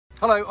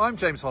Hello, I'm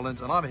James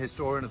Holland and I'm a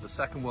historian of the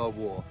Second World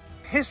War.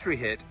 History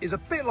Hit is a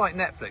bit like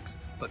Netflix,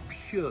 but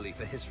purely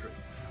for history.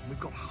 We've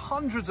got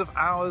hundreds of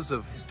hours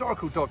of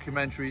historical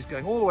documentaries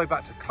going all the way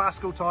back to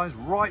classical times,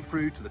 right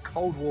through to the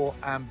Cold War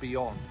and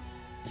beyond.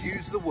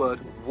 Use the word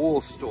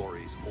war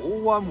stories, all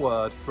one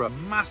word, for a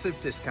massive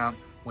discount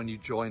when you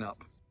join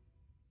up.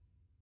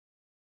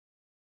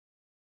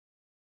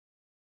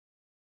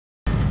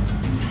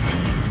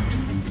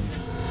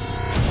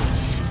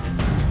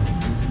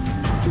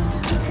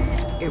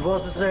 He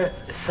was a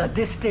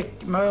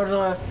sadistic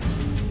murderer.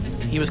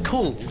 He was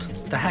called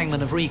the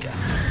Hangman of Riga.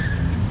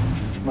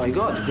 My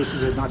God, this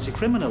is a Nazi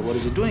criminal. What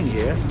is he doing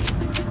here?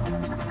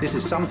 This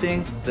is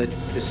something that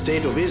the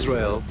state of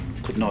Israel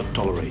could not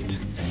tolerate.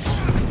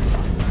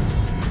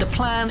 The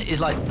plan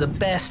is like the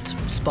best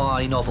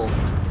spy novel.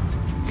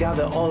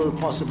 Gather all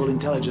possible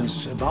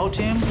intelligence about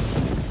him,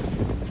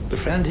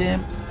 befriend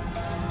him,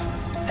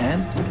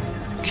 and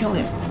kill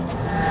him.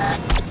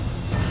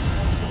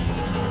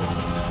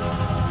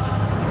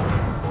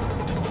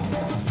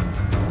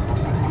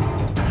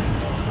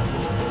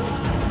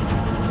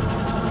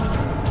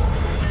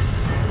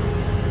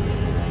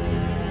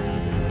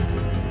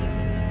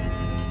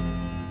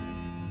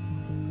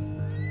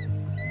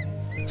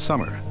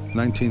 Summer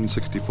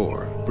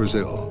 1964,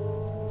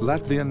 Brazil.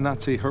 Latvian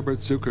Nazi Herbert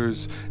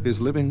Cukurs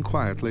is living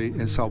quietly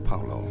in Sao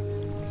Paulo.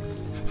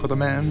 For the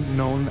man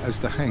known as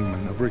the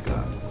Hangman of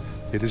Riga,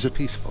 it is a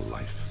peaceful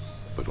life,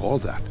 but all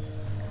that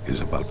is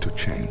about to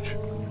change.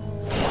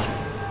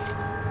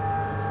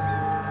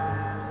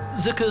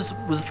 Cukurs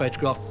was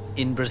photographed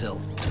in Brazil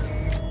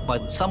by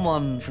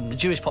someone from the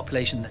Jewish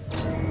population.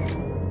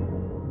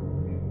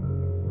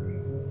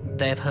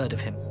 They have heard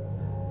of him,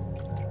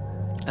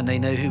 and they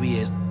know who he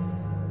is.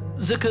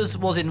 Cukurs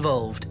was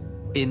involved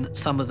in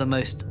some of the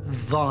most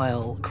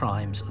vile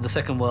crimes of the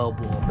Second World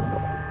War.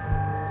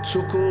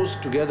 Cukurs,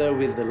 together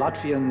with the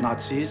Latvian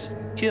Nazis,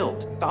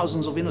 killed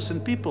thousands of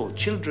innocent people,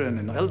 children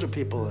and elder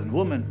people and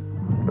women.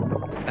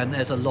 And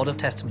there's a lot of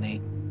testimony,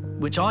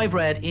 which I've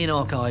read in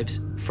archives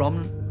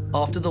from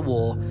after the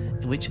war,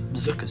 in which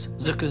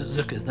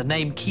Cukurs, the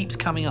name keeps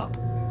coming up.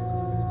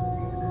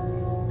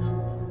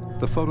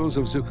 The photos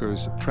of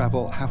Cukurs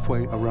travel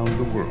halfway around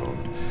the world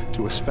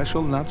to a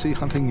special Nazi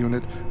hunting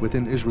unit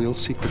within Israel's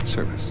Secret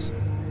Service.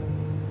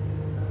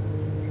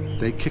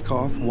 They kick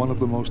off one of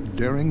the most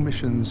daring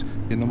missions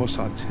in the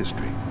Mossad's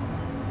history.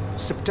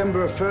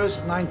 September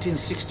 1st,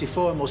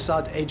 1964, a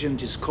Mossad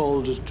agent is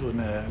called to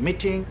a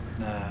meeting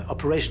in an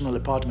operational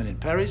apartment in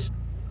Paris.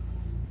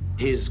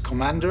 His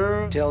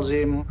commander tells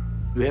him,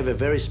 "We have a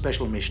very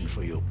special mission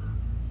for you.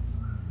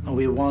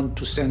 We want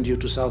to send you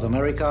to South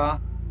America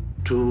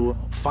to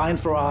find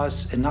for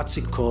us a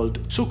Nazi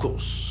called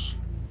Cukurs."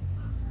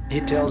 He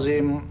tells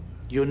him,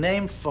 "Your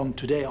name from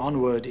today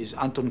onward is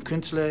Anton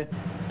Künzle."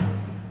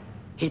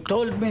 He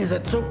told me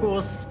that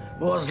Cukurs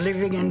was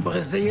living in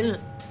Brazil.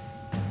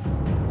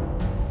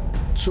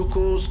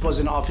 Cukurs was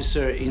an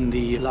officer in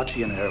the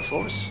Latvian Air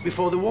Force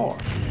before the war.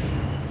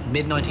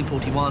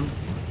 Mid-1941,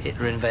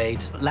 Hitler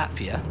invades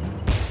Latvia.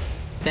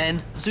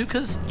 Then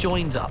Cukurs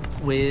joins up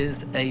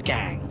with a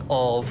gang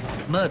of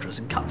murderers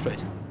and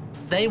cutthroats.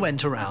 They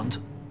went around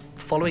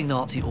following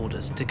Nazi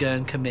orders to go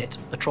and commit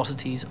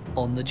atrocities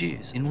on the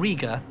Jews in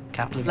Riga,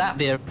 capital of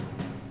Latvia.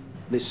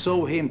 They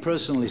saw him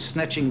personally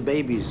snatching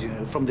babies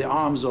from the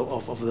arms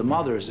of the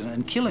mothers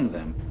and killing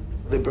them.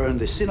 They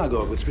burned the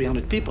synagogue with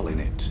 300 people in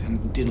it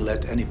and didn't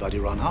let anybody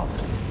run out.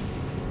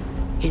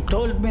 He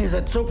told me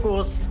that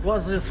Cukurs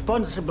was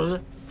responsible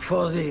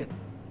for the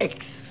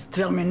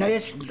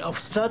extermination of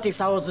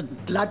 30,000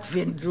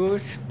 Latvian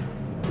Jews.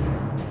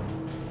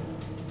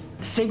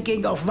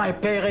 Thinking of my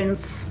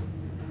parents,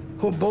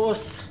 who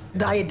both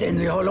died in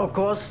the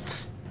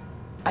Holocaust,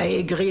 I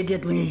agreed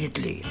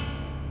immediately.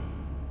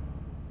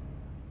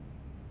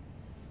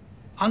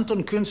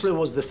 Anton Künzle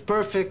was the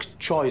perfect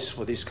choice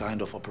for this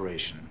kind of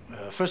operation.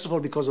 First of all,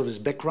 because of his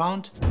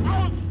background.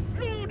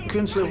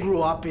 Künzle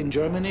grew up in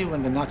Germany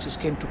when the Nazis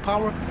came to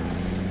power.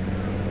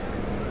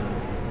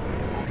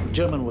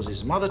 German was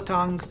his mother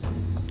tongue.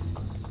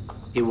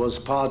 He was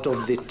part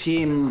of the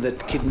team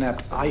that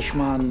kidnapped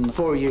Eichmann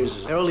 4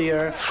 years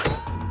earlier.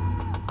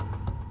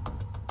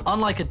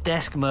 Unlike a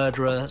desk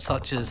murderer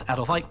such as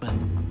Adolf Eichmann,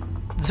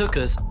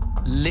 Cukurs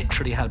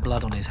literally had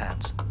blood on his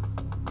hands.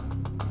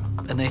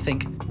 And they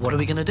think, what are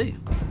we going to do?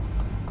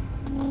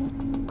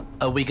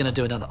 Are we going to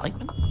do another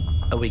Eichmann?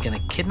 Are we going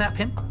to kidnap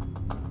him?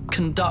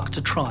 Conduct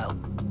a trial?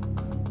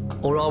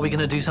 Or are we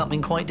going to do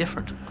something quite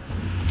different?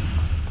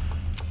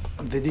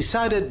 They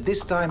decided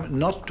this time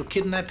not to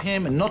kidnap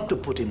him and not to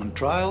put him on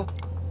trial,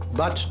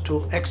 but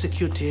to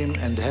execute him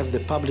and have the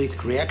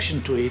public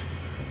reaction to it.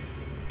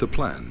 The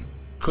plan: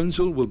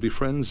 Künzle will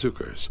befriend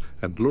Cukurs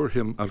and lure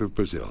him out of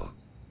Brazil.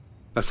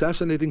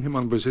 Assassinating him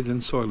on Brazilian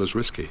soil is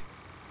risky.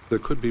 There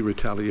could be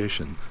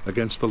retaliation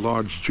against the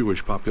large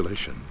Jewish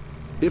population.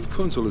 If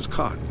Künzle is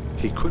caught,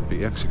 he could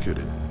be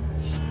executed.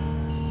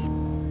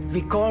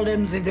 We called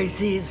him the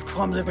deceased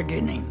from the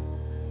beginning.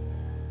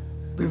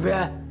 We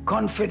were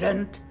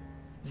confident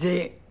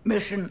the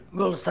mission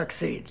will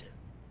succeed.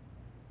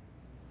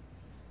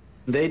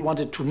 They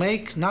wanted to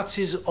make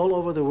Nazis all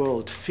over the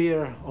world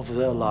fear of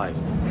their life.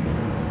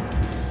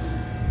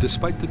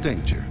 Despite the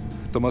danger,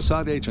 the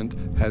Mossad agent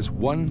has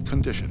one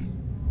condition.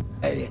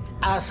 I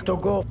asked to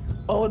go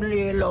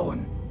only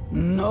alone.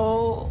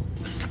 No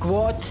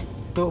squad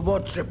to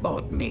watch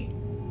about me.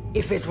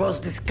 If it was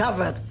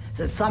discovered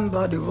that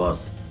somebody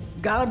was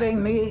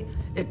guarding me,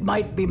 it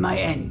might be my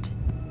end.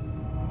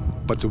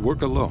 But to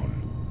work alone,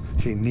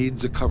 he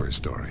needs a cover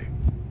story.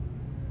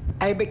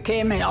 I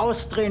became an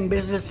Austrian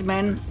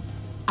businessman,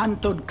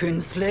 Anton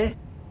Künzle,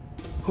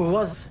 who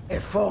was a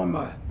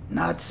former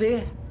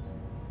Nazi,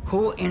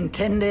 who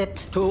intended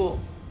to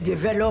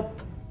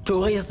develop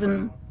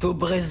tourism to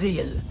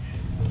Brazil.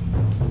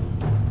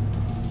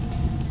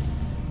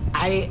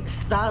 I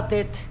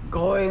started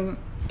growing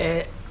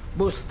a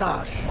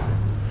mustache.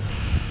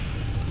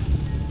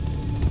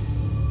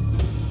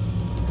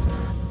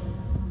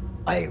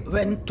 I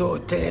went to a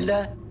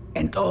tailor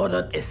and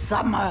ordered a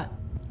summer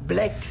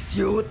black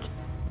suit.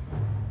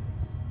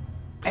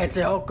 At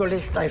the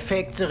oculist, I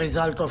faked the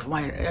result of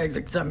my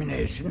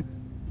examination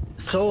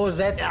so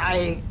that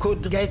I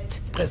could get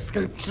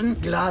prescription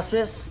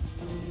glasses.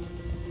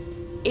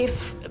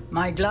 If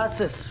my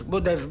glasses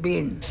would have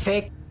been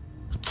fake,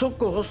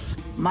 Cukurs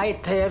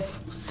might have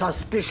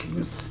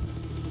suspicions.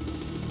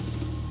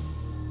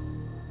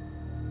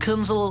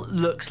 Künzle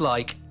looks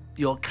like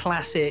your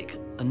classic,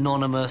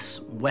 anonymous,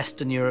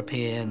 Western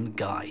European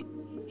guy.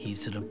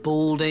 He's sort of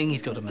balding,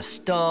 he's got a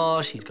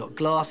moustache, he's got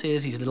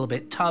glasses, he's a little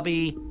bit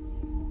tubby.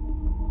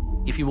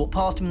 If you walk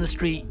past him in the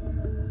street,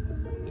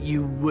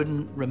 you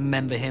wouldn't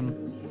remember him.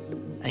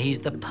 And he's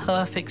the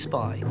perfect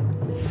spy.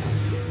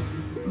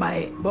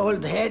 My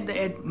bald head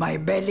and my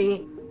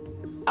belly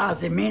are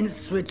the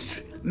means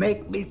which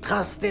make me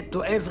trusted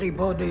to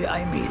everybody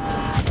I meet.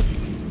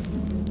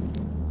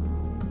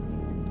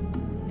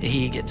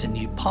 He gets a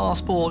new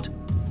passport,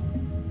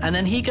 and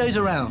then he goes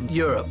around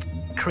Europe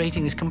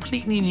creating this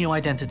completely new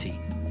identity.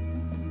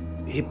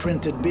 He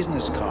printed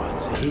business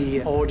cards.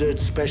 He ordered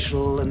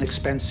special and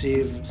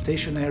expensive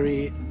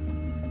stationery.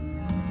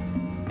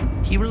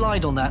 He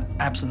relied on that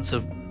absence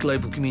of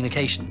global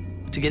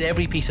communication to get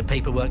every piece of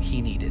paperwork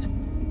he needed.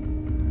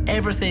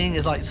 Everything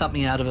is like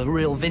something out of a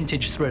real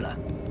vintage thriller.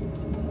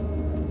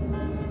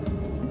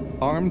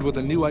 Armed with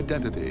a new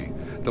identity,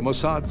 the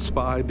Mossad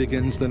spy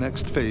begins the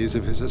next phase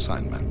of his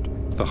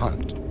assignment, the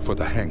hunt for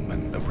the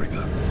hangman of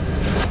Riga.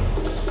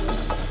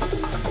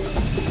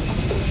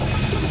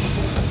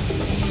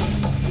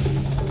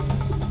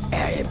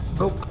 I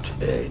booked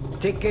a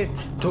ticket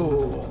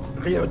to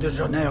Rio de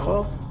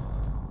Janeiro.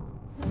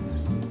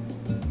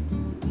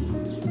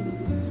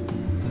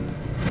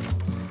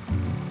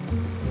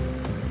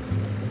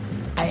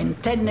 I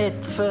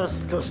intended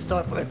first to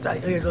stop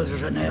at Rio de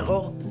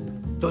Janeiro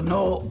to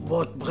know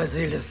what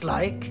Brazil is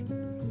like,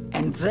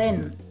 and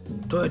then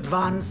to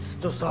advance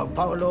to Sao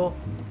Paulo,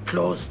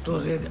 close to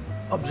the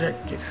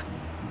objective.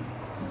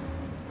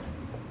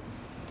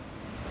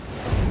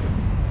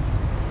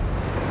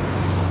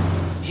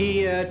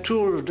 He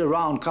toured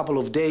around a couple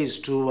of days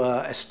to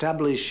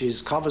establish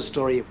his cover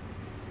story,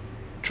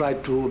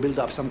 tried to build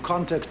up some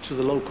contact to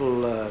the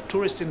local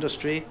tourist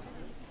industry.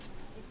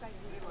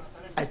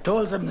 I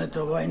told them that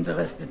I were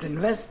interested in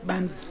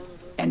investments,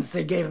 and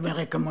they gave me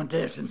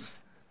recommendations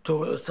to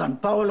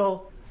São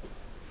Paulo.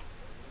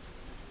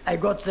 I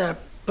got their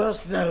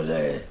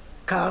personal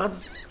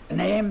cards,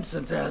 names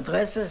and their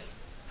addresses.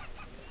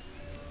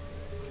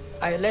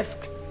 I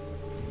left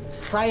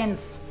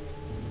signs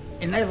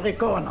in every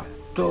corner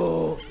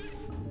to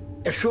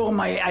assure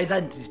my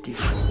identity.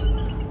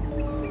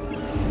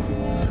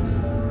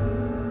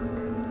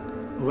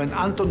 When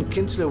Anton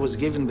Künzle was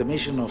given the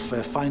mission of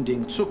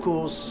finding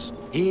Cukurs,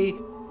 he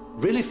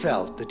really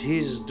felt that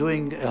he's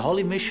doing a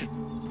holy mission.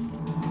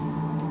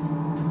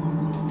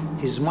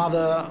 His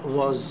mother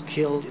was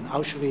killed in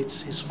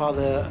Auschwitz. His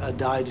father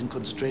died in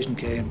concentration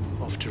camp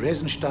of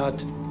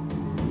Theresienstadt.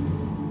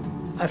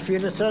 I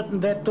feel a certain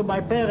debt to my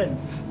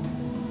parents.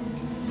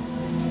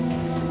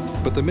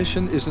 But the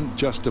mission isn't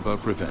just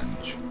about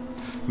revenge.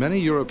 Many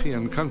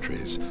European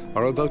countries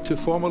are about to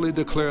formally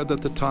declare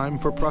that the time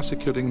for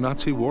prosecuting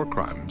Nazi war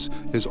crimes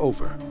is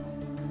over.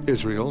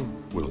 Israel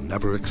will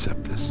never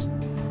accept this.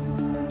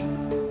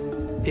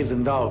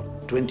 Even though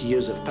 20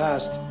 years have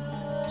passed,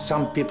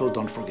 some people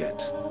don't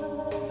forget.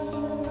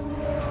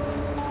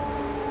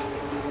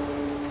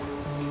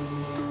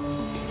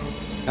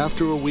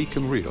 After a week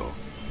in Rio,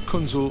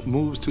 Künzle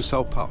moves to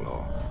Sao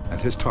Paulo and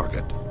his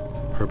target,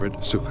 Herbert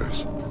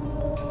Cukurs.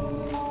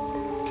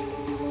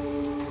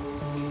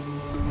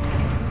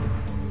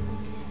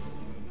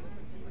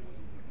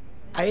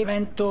 I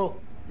went to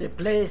the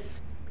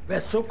place where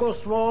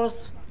Cukurs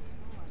was.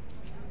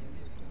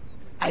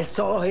 I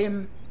saw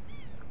him.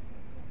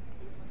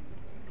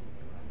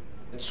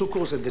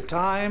 Cukurs at the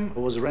time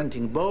was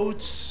renting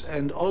boats,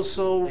 and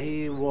also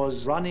he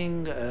was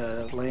running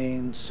a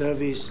plane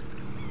service.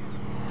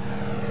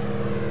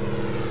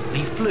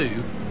 He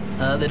flew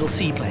little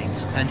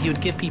seaplanes, and he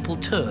would give people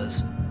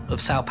tours of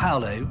Sao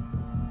Paulo.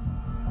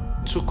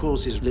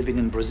 Cukurs is living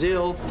in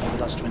Brazil for the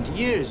last 20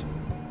 years.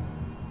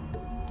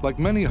 Like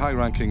many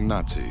high-ranking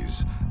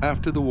Nazis,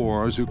 after the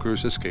war,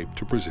 Cukurs escaped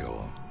to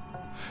Brazil.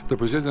 The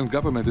Brazilian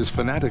government is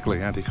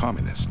fanatically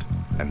anti-communist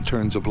and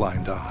turns a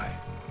blind eye.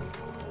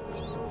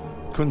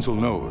 Kunzel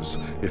knows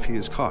if he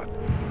is caught,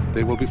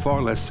 they will be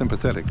far less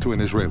sympathetic to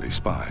an Israeli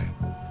spy.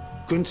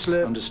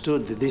 Kunzel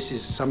understood that this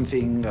is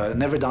something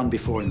never done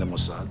before in the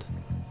Mossad,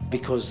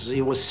 because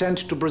he was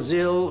sent to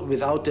Brazil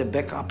without a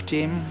backup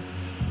team,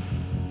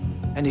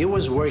 and he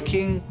was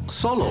working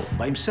solo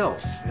by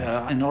himself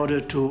in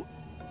order to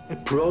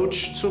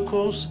approach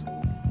Cukurs,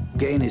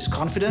 gain his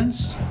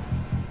confidence,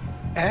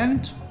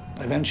 and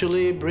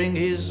eventually bring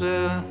his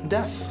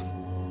death.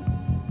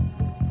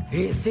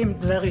 He seemed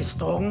very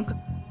strong,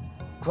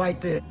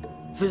 quite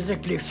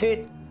physically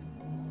fit.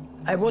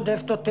 I would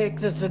have to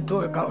take this into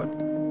account.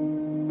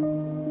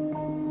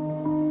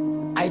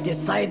 I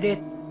decided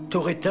to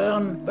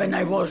return when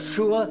I was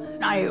sure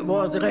I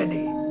was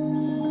ready.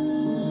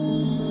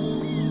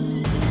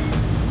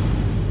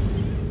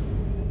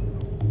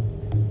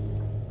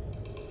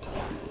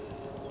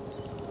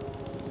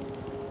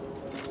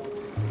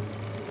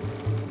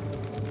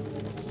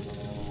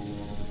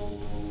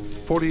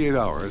 "48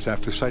 hours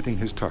after sighting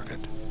his target,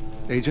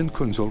 Agent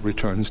Kunzel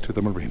returns to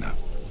the marina,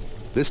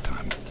 this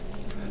time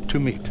to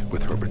meet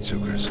with Herbert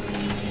Cukurs.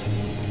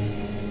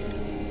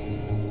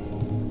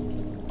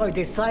 I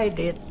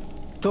decided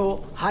to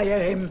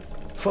hire him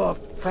for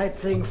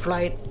sightseeing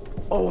flight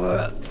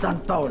over Sao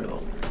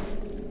Paulo.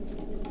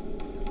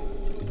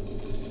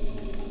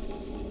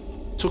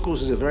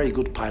 Cukurs is a very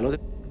good pilot.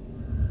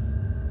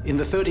 In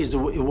the 30s,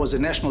 he was a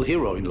national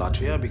hero in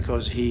Latvia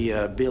because he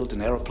built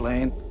an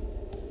airplane,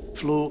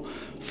 flew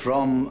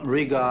from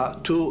Riga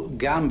to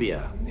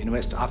Gambia in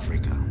West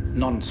Africa,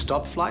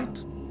 non-stop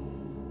flight.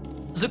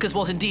 Cukurs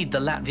was indeed the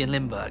Latvian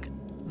Limburg,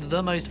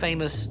 the most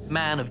famous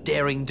man of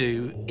daring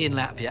do in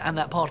Latvia and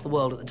that part of the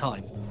world at the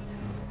time.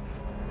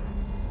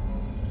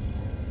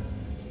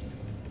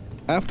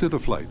 After the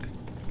flight,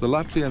 the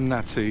Latvian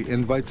Nazi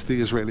invites the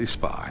Israeli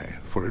spy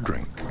for a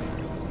drink.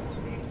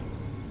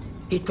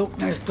 He took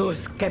me to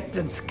his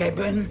captain's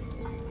cabin.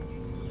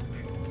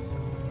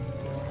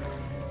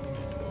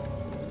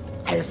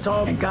 I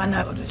saw a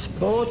gunner on his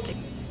boat.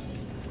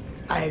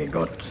 I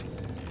got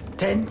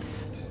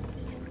tense,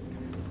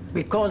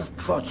 because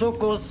for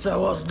Cukurs there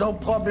was no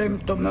problem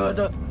to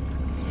murder.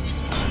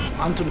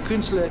 Anton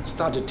Kunzel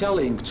started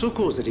telling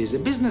Cukurs that he's a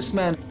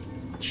businessman,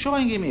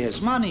 showing him he has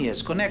money, he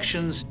has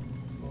connections.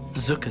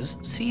 Cukurs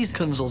sees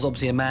Kunzel's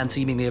obviously a man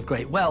seemingly of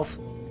great wealth.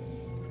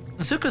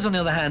 Cukurs, on the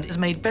other hand, has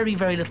made very,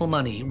 very little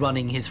money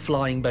running his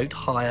flying boat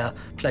hire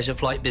pleasure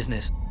flight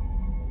business.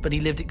 But he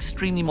lived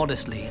extremely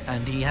modestly,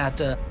 and he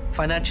had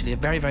financially a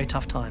very, very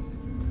tough time.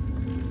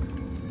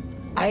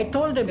 I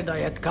told him that I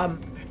had come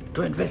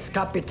to invest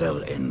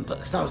capital in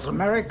South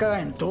America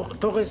and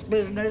tourist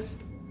business.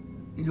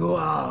 You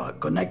are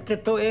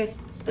connected to it.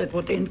 It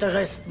would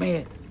interest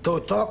me to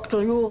talk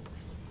to you.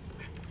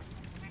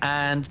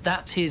 And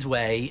that's his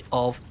way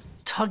of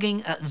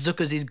tugging at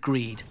Cukurs'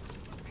 greed.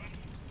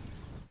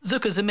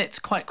 Cukurs admits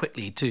quite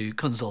quickly to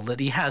Kunzel that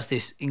he has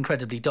this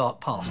incredibly dark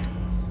past.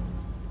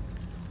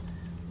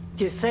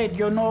 He said,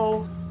 you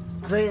know,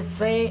 they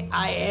say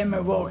I am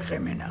a war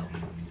criminal.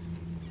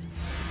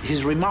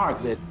 His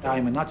remark that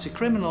I'm a Nazi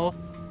criminal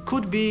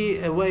could be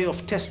a way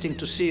of testing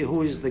to see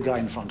who is the guy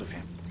in front of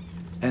him.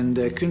 And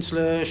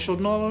Kunzel should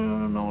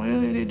no,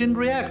 he didn't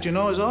react, you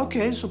know. He said,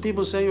 okay, so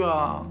people say you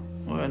are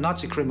a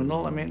Nazi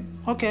criminal, I mean,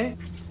 okay.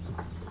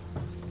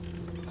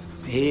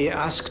 He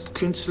asked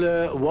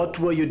Kunzel, what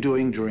were you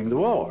doing during the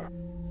war?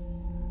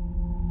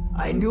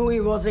 I knew he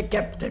was a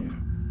captain.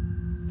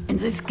 In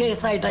this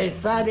case, I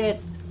decided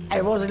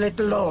I was a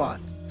little lower,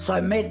 so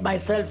I made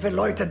myself a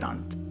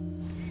lieutenant.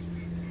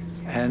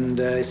 And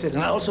he said,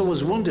 and I also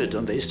was wounded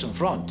on the Eastern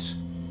Front.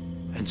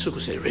 And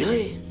Cukurs said,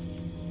 really?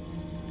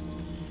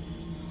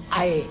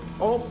 I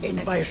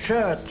opened my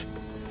shirt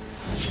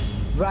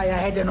where I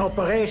had an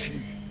operation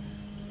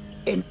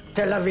in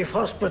Tel Aviv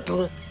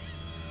hospital,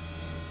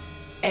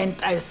 and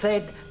I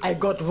said I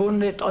got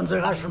wounded on the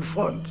Russian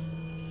front.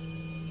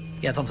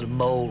 He had some sort of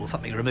mole or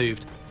something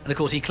removed. And of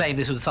course, he claimed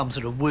this was some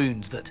sort of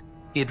wound that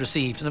he had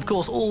received. And of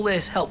course, all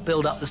this helped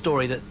build up the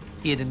story that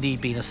he had indeed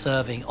been a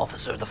serving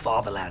officer of the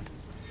fatherland.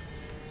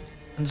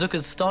 And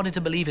Cukurs started to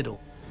believe it all.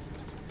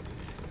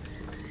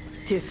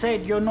 He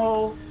said, you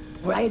know,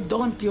 why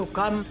don't you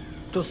come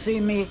to see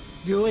me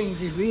during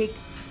the week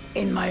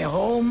in my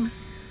home?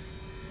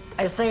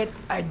 I said,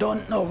 I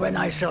don't know when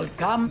I shall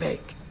come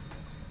back.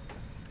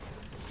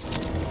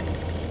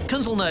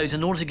 Kunzel knows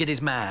in order to get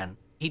his man,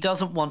 he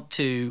doesn't want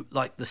to,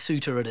 like the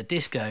suitor at a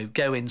disco,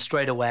 go in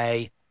straight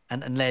away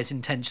and lay his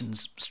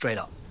intentions straight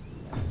up.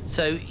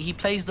 So he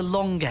plays the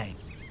long game.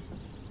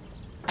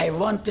 I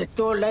wanted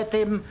to let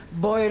him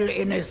boil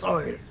in his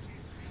oil.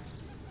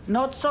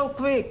 Not so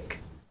quick.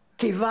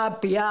 Chi va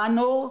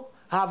piano,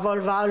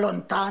 avol va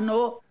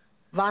lontano,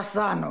 va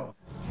sano.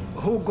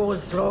 Who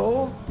goes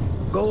slow,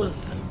 goes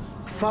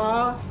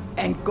far,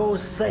 and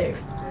goes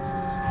safe.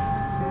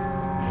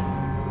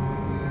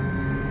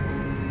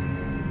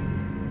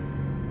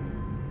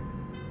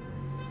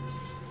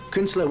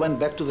 Künstler went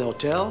back to the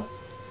hotel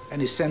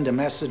and he sent a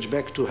message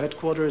back to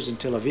headquarters in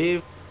Tel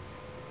Aviv.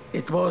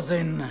 It was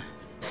in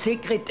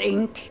secret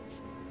ink.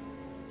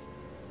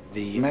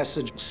 The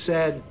message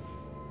said,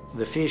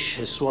 "The fish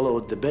has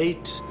swallowed the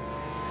bait."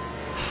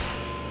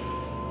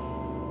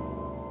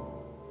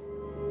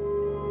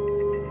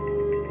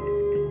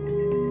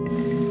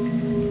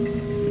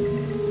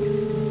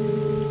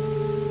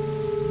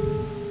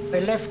 I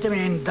left him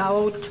in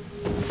doubt,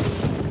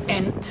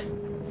 and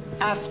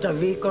after a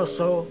week or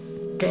so,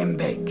 came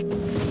back.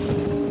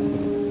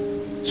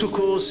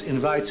 Cukurs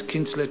invites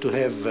Künstler to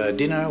have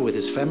dinner with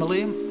his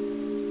family.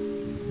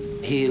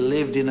 He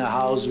lived in a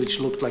house which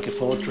looked like a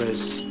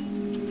fortress.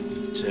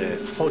 It's a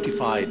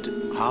fortified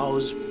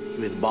house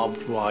with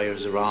barbed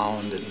wires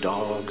around and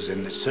dogs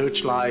and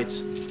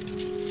searchlights.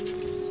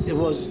 It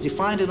was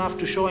defined enough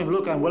to show him,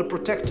 look, I'm well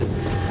protected.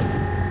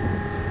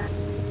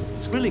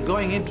 It's really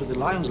going into the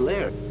lion's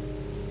lair.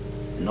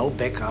 No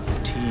backup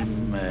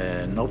team,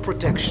 no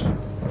protection.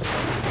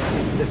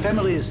 If the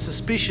family is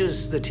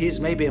suspicious that he's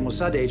maybe a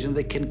Mossad agent,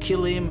 they can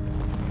kill him,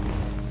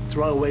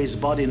 throw away his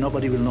body,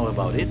 nobody will know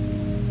about it.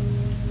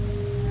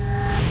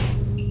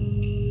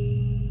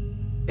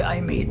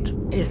 I meet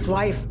his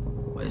wife,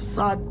 his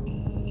son.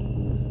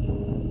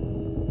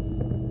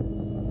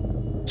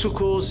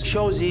 Cukurs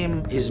shows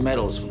him his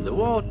medals from the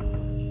war.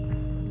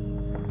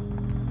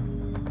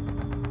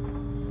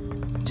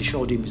 He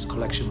showed him his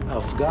collection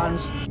of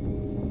guns,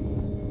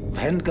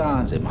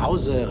 handguns, a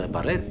Mauser, a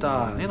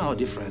Beretta, you know,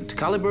 different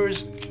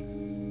calibers.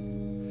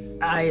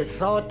 I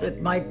thought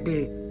it might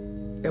be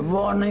a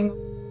warning.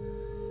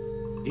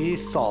 He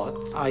thought,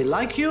 I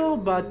like you,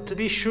 but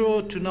be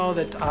sure to know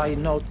that I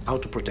know how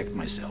to protect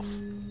myself.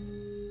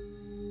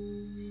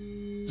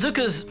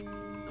 Cukurs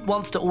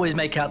wants to always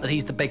make out that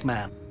he's the big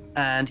man,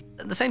 and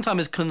at the same time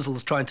as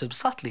Künzel's trying to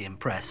subtly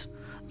impress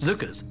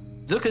Cukurs,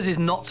 Cukurs is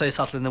not so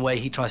subtle in the way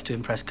he tries to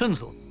impress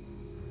Künzel.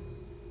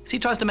 He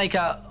tries to make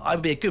out, I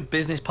would be a good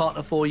business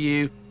partner for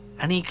you,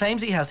 and he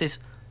claims he has this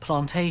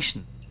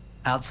plantation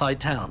outside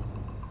town.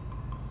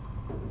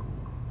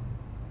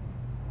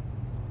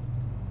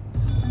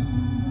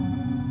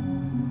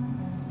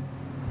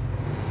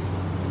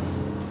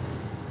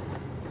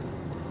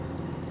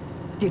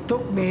 He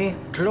took me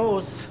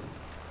close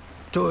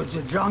to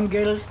the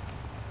jungle.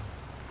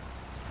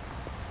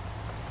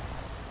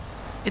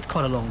 It's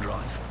quite a long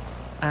drive,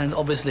 and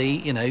obviously,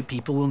 you know,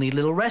 people will need a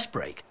little rest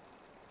break.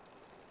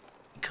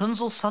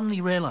 Künzel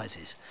suddenly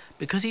realizes,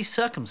 because he's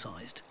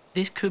circumcised,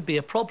 this could be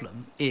a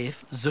problem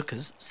if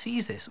Cukurs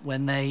sees this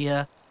when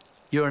they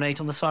urinate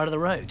on the side of the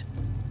road.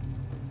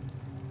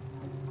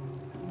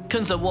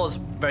 Künzel was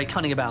very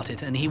cunning about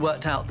it, and he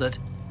worked out that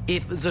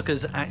if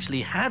Cukurs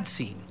actually had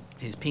seen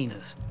his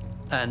penis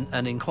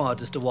and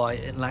inquired as to why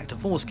it lacked a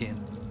foreskin,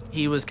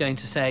 he was going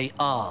to say,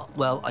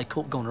 well, I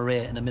caught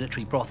gonorrhea in a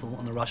military brothel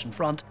on the Russian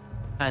front,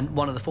 and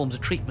one of the forms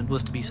of treatment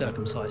was to be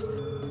circumcised.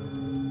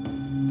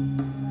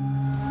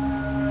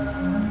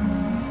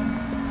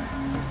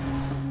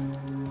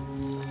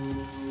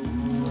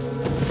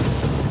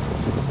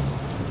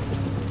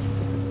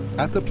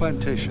 At the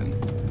plantation,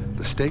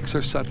 the stakes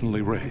are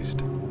suddenly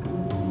raised.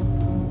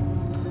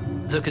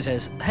 Cukurs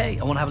says, hey,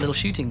 I want to have a little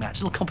shooting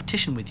match, a little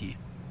competition with you.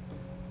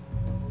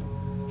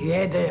 He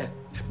had a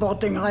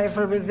sporting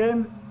rifle with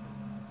him.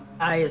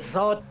 I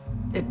thought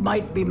it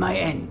might be my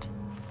end.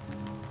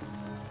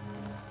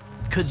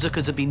 Could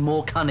Cukurs have been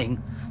more cunning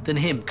than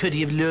him? Could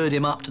he have lured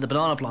him up to the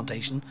banana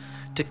plantation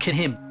to kill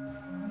him?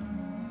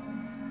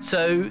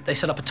 So they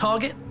set up a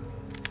target.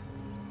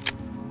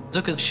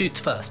 Cukurs shoots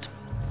first.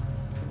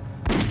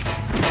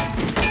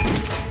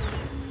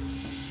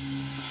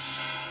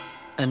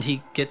 And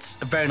he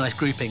gets a very nice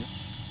grouping.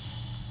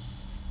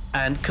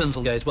 And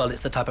Künzel goes, well,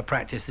 it's the type of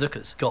practice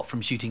Cukurs got from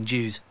shooting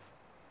Jews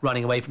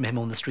running away from him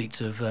on the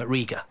streets of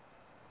Riga.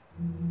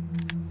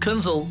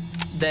 Künzel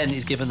then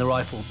is given the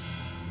rifle.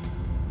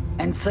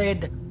 And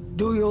said,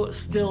 do you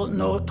still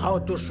know how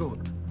to shoot?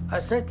 I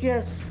said,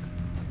 yes.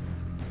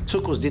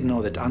 Cukurs didn't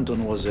know that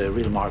Anton was a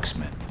real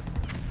marksman.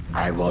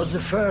 I was the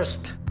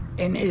first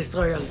in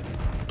Israel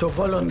to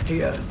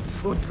volunteer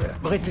for the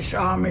British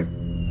Army.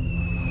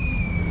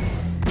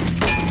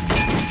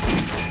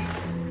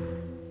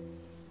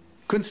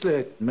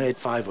 Künstler made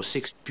 5 or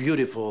 6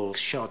 beautiful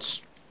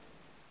shots.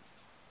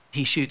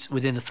 He shoots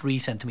within a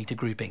 3-centimeter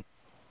grouping.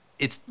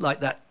 It's like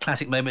that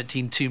classic moment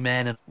between two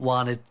men and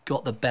one had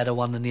got the better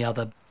one than the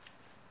other.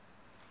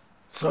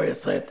 So he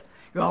said,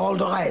 you're all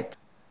right.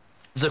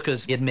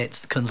 Cukurs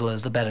admits that Künzel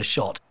is the better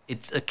shot.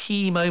 It's a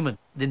key moment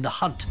in the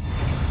hunt.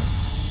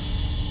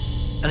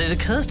 And it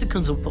occurs to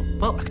Künzel,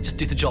 well, I could just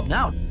do the job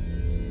now.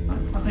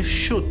 I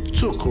shoot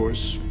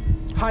Cukurs,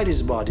 hide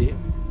his body.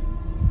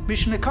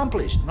 Mission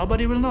accomplished.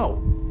 Nobody will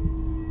know.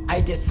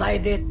 I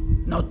decided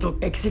not to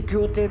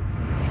execute it.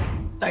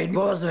 I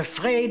was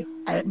afraid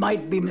I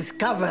might be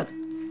discovered.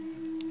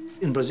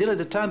 In Brazil at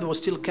the time, there was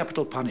still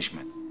capital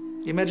punishment.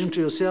 Imagine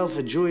to yourself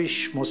a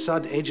Jewish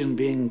Mossad agent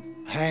being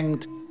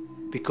hanged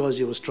because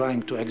he was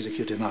trying to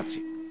execute a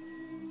Nazi.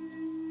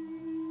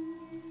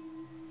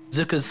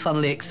 Cukurs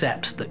suddenly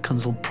accepts that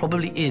Kunzel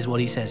probably is what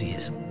he says he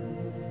is.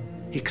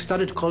 He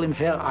started calling him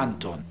Herr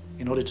Anton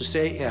in order to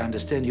say, "I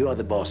understand you are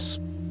the boss."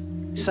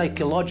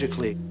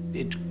 Psychologically,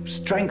 it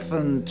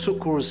strengthened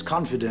Cukurs'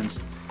 confidence.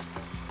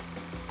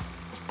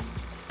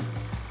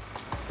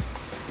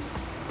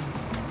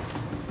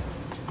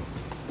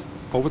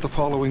 Over the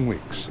following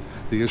weeks,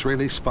 the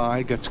Israeli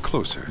spy gets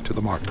closer to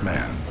the marked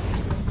man.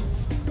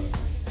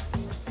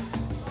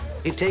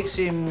 He takes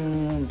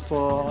him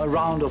for a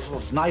round of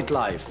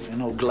nightlife, you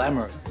know,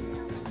 glamour.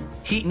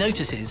 He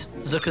notices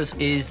Cukurs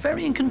is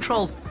very in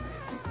control.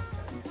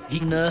 He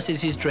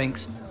nurses his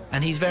drinks,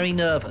 and he's very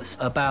nervous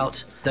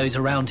about those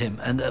around him.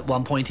 And at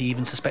one point, he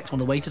even suspects one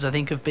of the waiters, I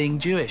think, of being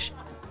Jewish,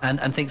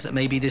 and thinks that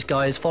maybe this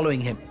guy is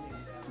following him.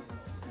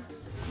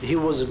 He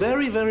was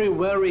very, very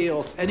wary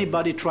of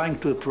anybody trying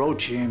to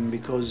approach him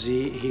because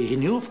he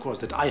knew, of course,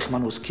 that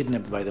Eichmann was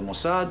kidnapped by the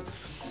Mossad.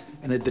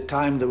 And at the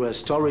time, there were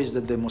stories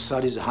that the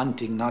Mossad is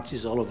hunting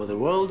Nazis all over the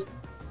world.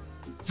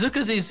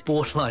 Cukurs is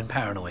borderline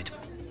paranoid.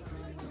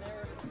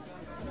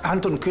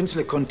 Anton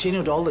Künzle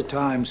continued all the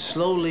time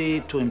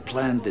slowly to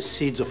implant the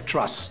seeds of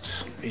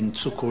trust in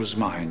Cukurs'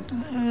 mind.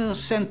 A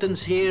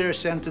sentence here, a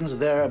sentence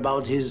there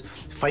about his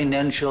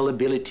financial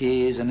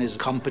abilities and his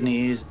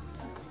companies.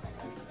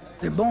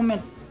 The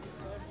moment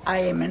I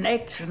am in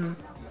action,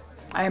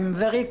 I am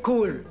very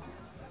cool.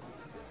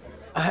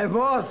 I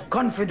was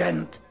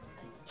confident.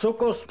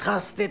 Cukurs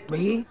trusted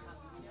me.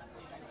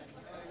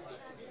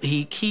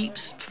 He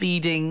keeps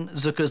feeding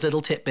Cukurs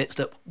little tidbits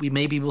that we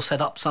maybe will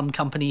set up some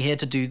company here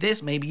to do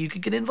this. Maybe you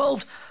could get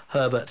involved,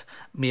 Herbert,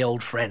 me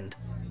old friend.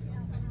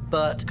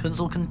 But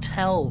Kunzel can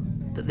tell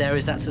that there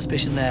is that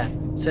suspicion there.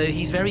 So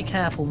he's very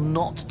careful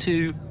not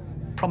to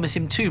promise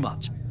him too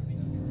much.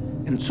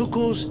 And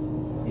Cukurs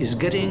is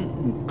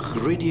getting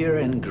greedier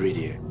and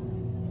greedier.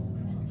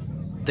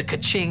 The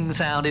ka-ching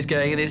sound is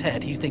going in his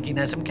head. He's thinking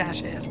there's some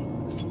cash here.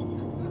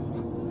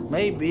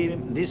 Maybe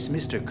this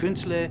Mr.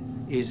 Künzle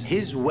is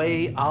his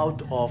way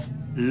out of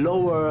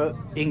lower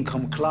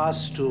income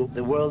class to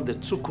the world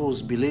that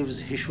Cukurs believes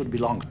he should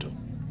belong to,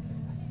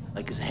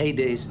 like his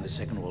heydays in the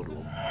Second World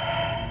War.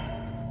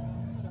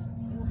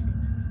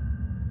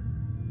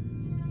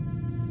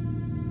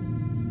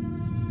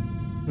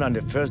 On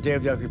the first day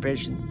of the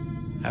occupation,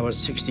 I was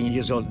 16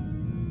 years old.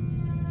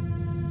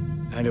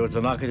 And there was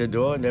a knock at the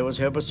door, and there was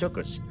Herbert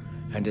Cukurs.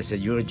 And they said,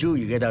 "You're a Jew,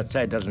 you get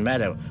outside, doesn't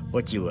matter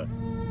what you were."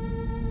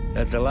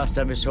 That's the last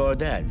time I saw her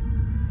dad.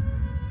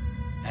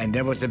 And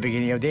that was the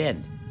beginning of the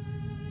end.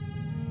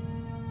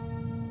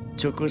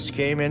 Cukurs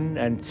came in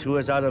and threw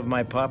us out of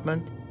my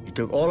apartment. He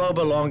took all our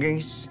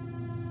belongings.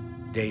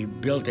 They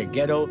built a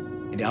ghetto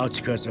in the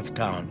outskirts of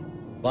town.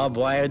 Bob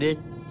wired it,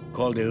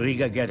 called the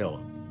Riga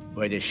Ghetto,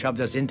 where they shoved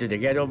us into the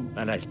ghetto,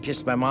 and I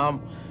kissed my mom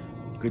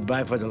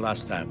goodbye for the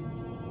last time.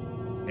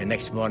 The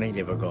next morning,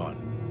 they were gone.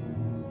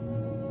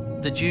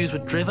 The Jews were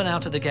driven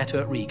out of the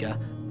ghetto at Riga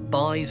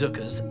by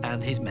Cukurs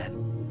and his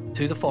men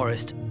to the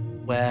forest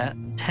where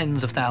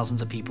tens of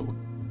thousands of people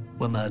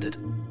were murdered.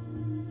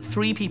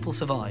 3 people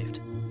survived,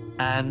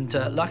 and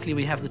luckily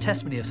we have the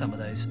testimony of some of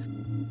those.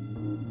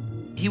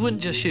 He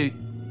wouldn't just shoot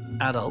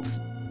adults,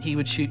 he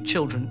would shoot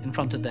children in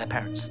front of their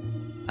parents.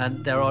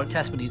 And there are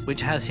testimonies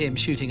which has him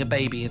shooting a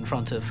baby in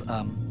front of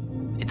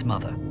its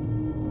mother.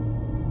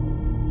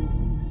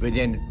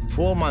 Within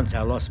 4 months,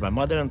 I lost my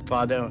mother and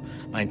father.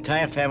 My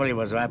entire family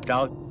was wiped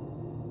out.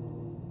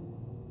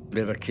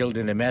 They were killed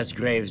in the mass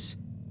graves.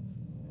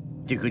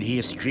 You could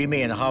hear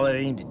screaming and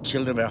hollering. The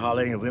children were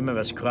hollering, the women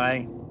were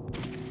crying.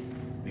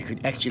 We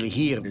could actually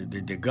hear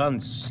the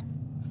guns.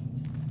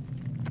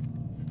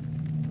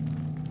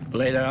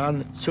 Later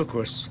on,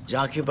 Cukurs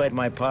occupied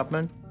my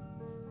apartment.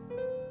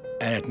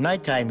 And at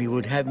nighttime, he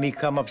would have me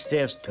come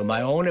upstairs to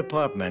my own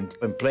apartment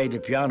and play the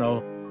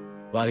piano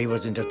while he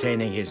was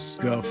entertaining his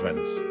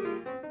girlfriends.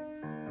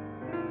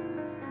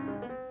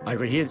 I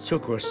could hear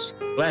Cukurs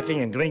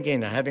laughing and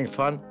drinking and having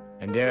fun,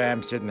 and there I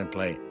am sitting and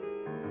playing.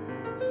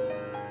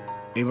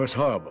 It was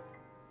horrible.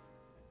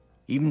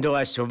 Even though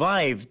I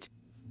survived,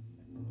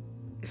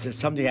 it's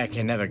something I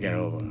can never get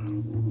over.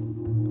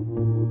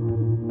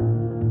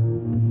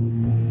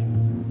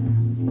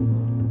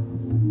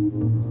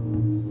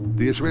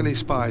 The Israeli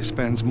spy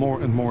spends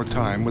more and more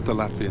time with the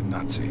Latvian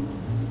Nazi.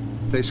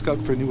 They scout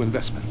for new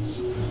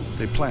investments.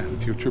 They plan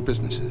future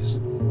businesses.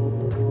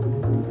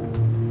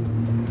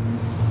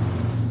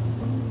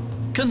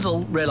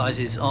 Kunzel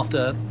realizes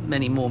after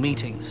many more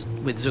meetings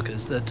with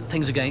Cukurs that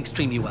things are going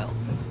extremely well.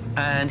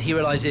 And he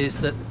realizes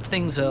that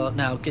things are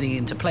now getting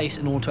into place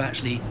in order to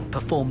actually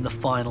perform the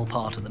final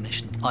part of the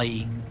mission,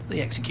 i.e.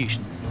 the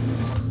execution.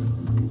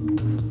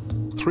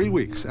 3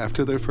 weeks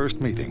after their first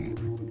meeting,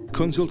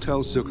 Kunzel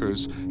tells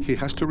Cukurs he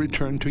has to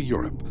return to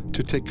Europe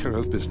to take care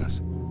of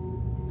business.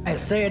 I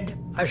said,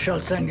 I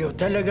shall send you a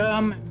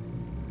telegram,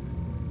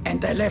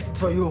 and I left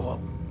for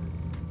Europe.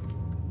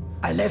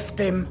 I left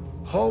him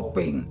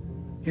hoping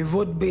he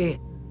would be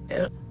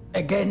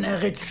again a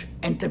rich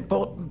and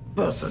important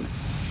person.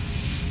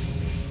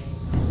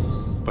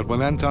 But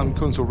when Anton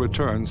Kunzel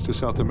returns to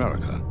South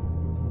America,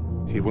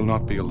 he will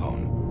not be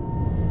alone.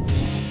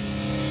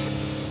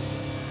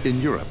 In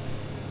Europe,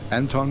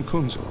 Anton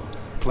Kunzel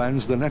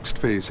plans the next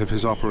phase of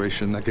his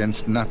operation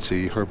against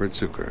Nazi Herbert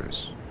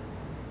Cukurs.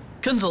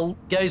 Kunzel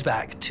goes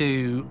back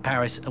to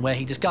Paris where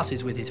he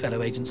discusses with his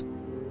fellow agents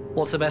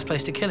what's the best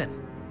place to kill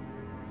him.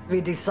 We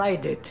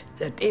decided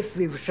that if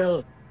we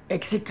shall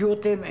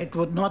execute him, it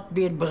would not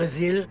be in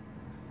Brazil,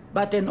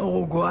 but in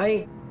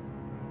Uruguay.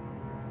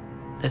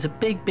 There's a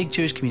big, big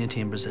Jewish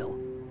community in Brazil.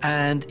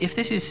 And if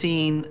this is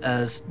seen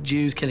as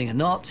Jews killing a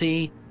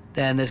Nazi,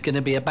 then there's going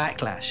to be a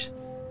backlash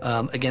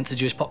against the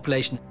Jewish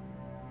population.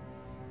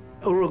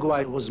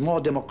 Uruguay was more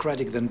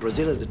democratic than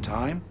Brazil at the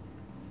time.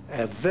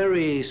 A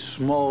very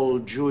small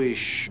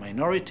Jewish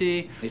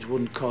minority. It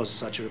wouldn't cause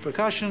such a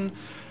repercussion.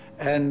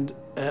 And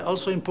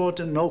also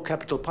important, no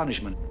capital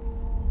punishment.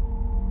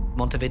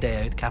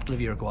 Montevideo, the capital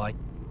of Uruguay,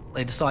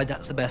 they decide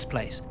that's the best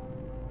place.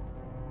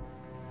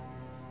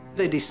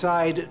 They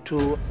decide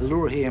to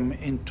lure him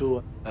into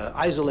an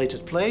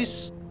isolated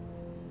place.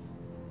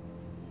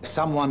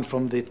 Someone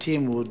from the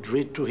team would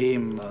read to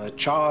him a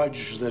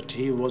charge that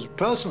he was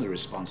personally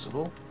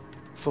responsible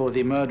for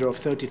the murder of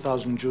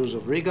 30,000 Jews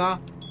of Riga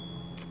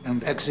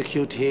and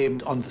execute him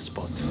on the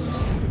spot.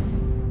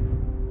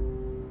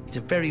 He's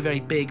a very, very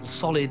big,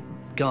 solid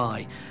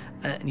guy.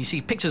 And you see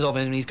pictures of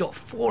him, and he's got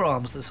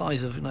forearms the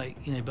size of,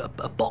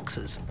 a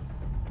boxer's.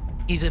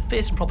 He's a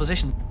fearsome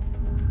proposition.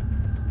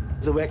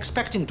 They were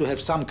expecting to have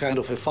some kind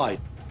of a fight.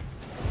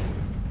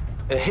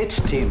 A hit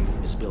team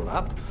is built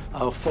up.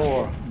 Our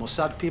 4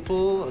 Mossad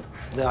people,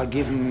 they are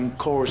given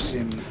course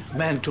in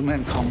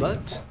man-to-man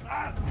combat.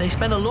 They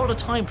spend a lot of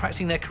time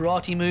practicing their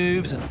karate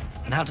moves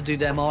and how to do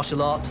their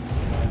martial arts.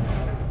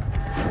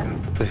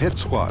 The hit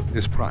squad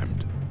is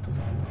primed.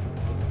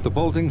 The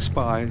balding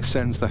spy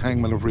sends the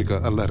hangman of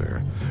Riga a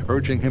letter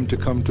urging him to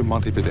come to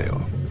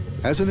Montevideo.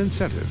 As an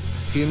incentive,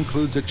 he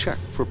includes a check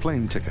for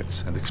plane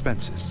tickets and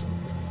expenses.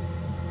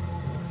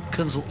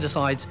 Kunzel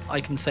decides,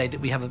 I can say that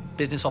we have a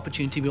business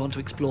opportunity we want to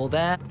explore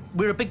there.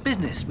 We're a big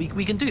business, we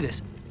can do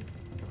this.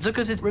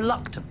 Cukurs is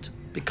reluctant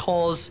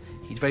because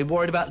he's very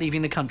worried about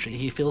leaving the country.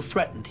 He feels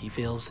threatened, he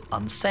feels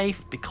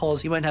unsafe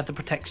because he won't have the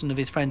protection of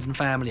his friends and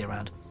family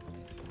around.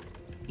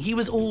 He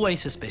was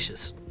always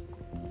suspicious.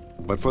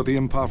 But for the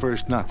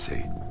impoverished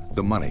Nazi,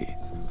 the money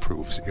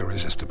proves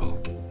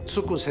irresistible.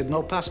 Cukurs had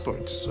no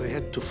passport, so he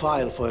had to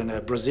file for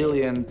a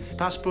Brazilian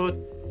passport.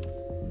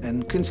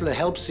 And Kunzel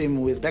helps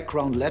him with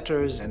background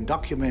letters and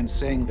documents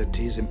saying that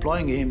he's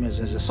employing him as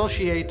his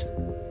associate.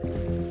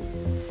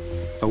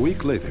 A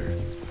week later,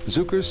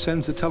 Cukurs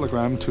sends a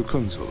telegram to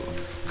Kunzel,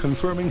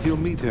 confirming he'll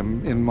meet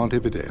him in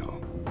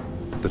Montevideo.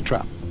 The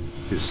trap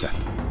is set.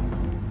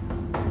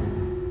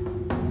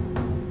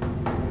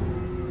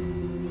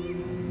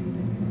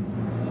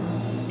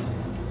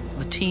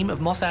 The team of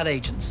Mossad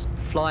agents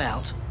fly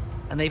out,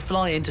 and they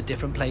fly into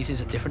different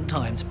places at different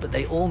times, but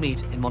they all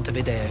meet in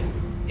Montevideo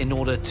in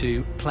order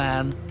to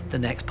plan the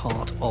next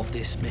part of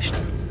this mission.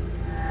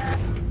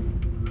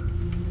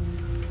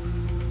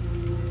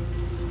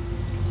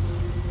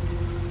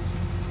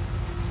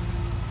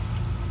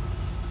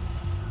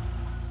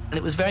 And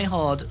it was very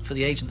hard for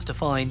the agents to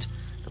find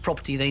the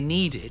property they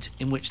needed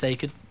in which they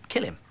could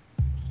kill him.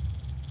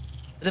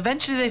 But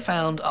eventually they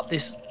found up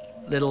this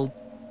little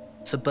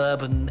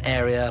suburban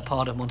area,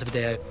 part of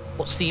Montevideo,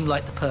 what seemed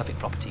like the perfect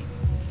property.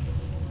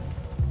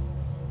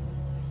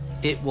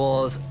 It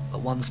was a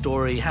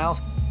one-story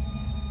house.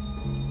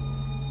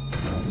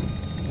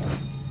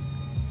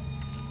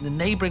 In the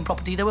neighbouring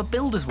property, there were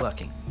builders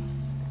working.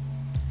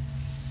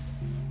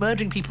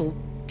 Murdering people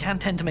can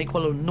tend to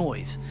quite a lot of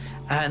noise,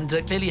 and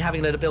clearly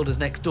having a load of builders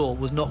next door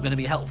was not going to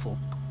be helpful.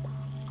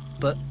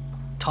 But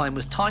time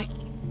was tight,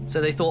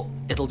 so they thought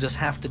it'll just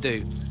have to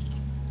do.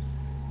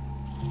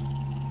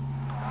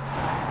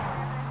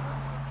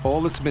 All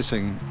that's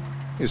missing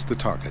is the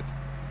target.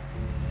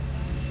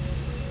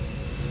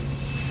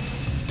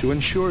 To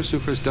ensure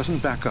Cukurs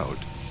doesn't back out,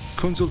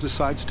 Kunzel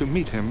decides to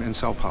meet him in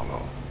Sao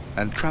Paulo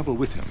and travel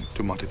with him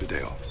to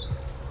Montevideo.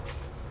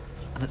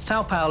 And at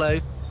Sao Paulo,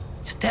 he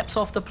steps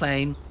off the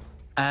plane,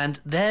 and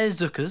there's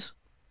Cukurs,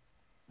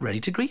 ready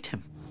to greet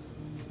him.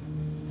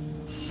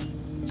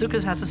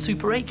 Cukurs has a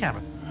Super 8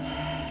 camera,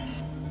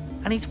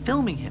 and he's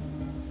filming him.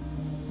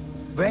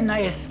 When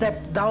I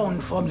stepped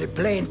down from the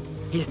plane,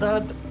 he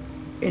stood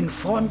in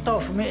front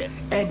of me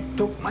and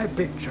took my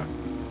picture.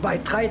 I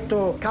tried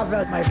to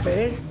cover my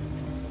face.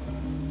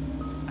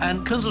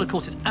 And Kunzel, of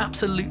course, is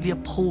absolutely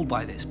appalled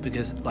by this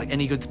because, like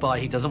any good spy,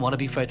 he doesn't want to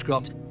be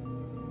photographed.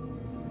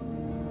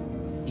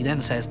 He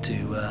then says to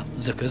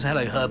Cukurs,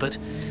 "Hello, Herbert,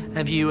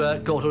 have you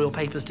got all your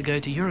papers to go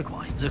to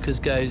Uruguay?" Cukurs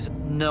goes,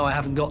 "No, I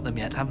haven't got them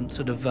yet, haven't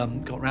sort of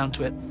got round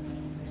to it."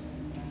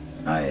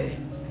 I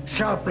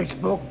sharply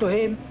spoke to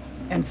him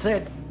and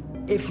said,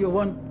 "If you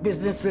want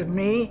business with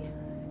me,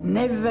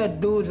 never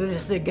do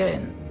this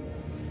again.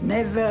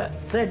 Never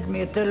send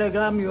me a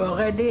telegram, you are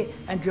ready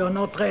and you're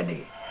not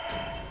ready."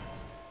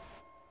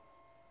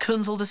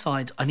 Kunzel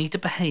decides, I need to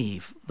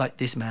behave like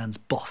this man's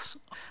boss.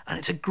 And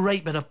it's a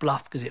great bit of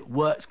bluff because it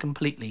works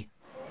completely.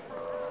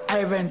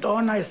 I went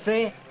on, I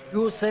say,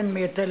 "You send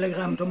me a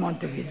telegram to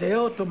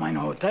Montevideo, to my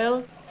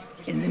hotel.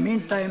 In the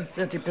meantime,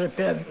 that he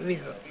prepare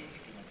visas.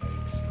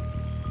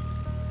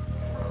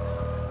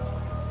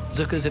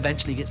 Cukurs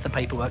eventually gets the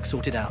paperwork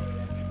sorted out.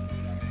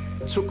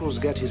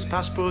 Cukurs gets his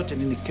passport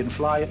and then he can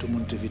fly to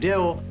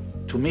Montevideo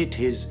to meet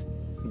his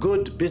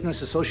good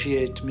business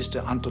associate,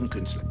 Mr. Anton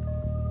Künzle.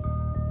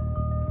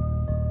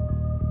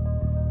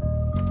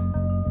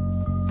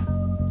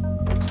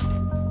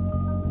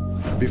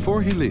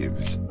 Before he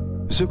leaves,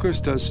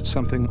 Cukurs does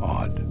something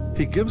odd.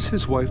 He gives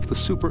his wife the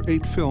Super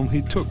 8 film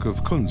he took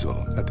of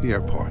Künzle at the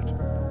airport.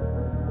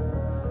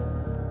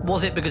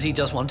 Was it because he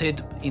just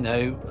wanted, you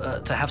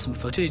know, to have some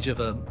footage of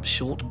a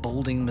short,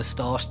 balding,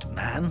 moustached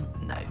man?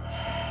 No.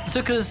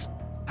 Cukurs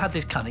had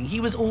this cunning. He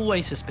was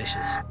always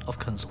suspicious of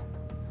Künzle.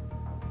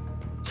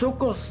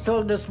 Cukurs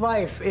told his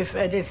wife, if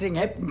anything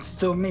happens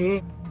to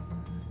me,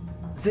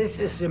 this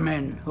is the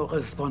man who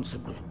is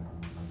responsible.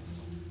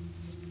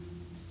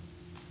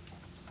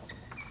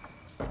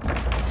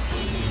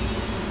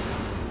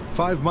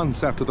 Five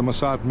months after the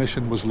Mossad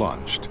mission was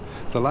launched,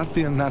 the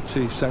Latvian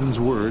Nazi sends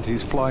word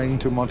he's flying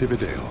to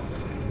Montevideo.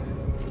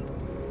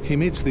 He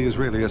meets the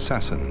Israeli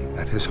assassin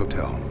at his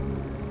hotel.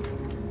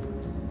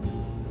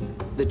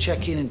 They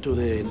check into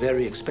the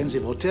very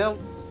expensive hotel,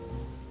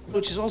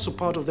 which is also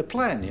part of the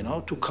plan, you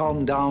know, to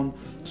calm down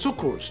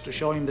Cukurs, to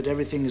show him that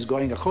everything is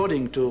going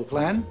according to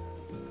plan.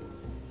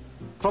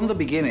 From the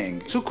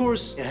beginning,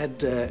 Cukurs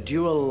had a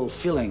dual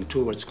feeling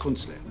towards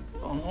Künzle.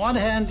 On one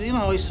hand, you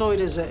know, he saw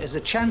it as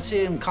a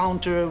chancy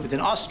encounter with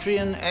an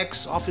Austrian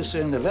ex-officer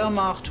in the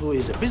Wehrmacht who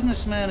is a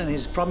businessman and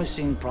is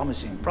promising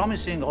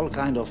all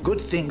kind of good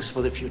things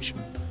for the future.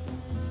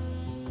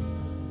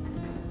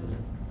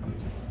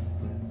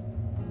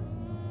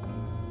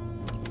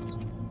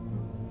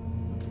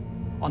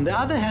 On the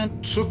other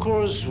hand,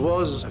 Cukurs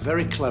was a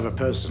very clever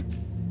person.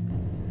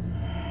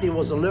 He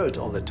was alert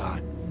all the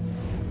time.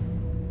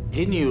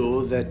 He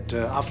knew that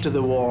after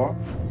the war,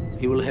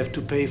 he will have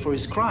to pay for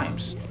his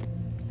crimes.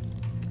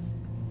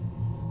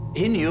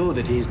 He knew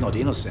that he is not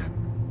innocent.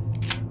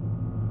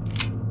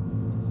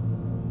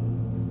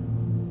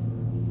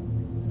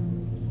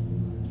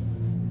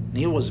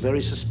 He was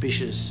very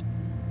suspicious.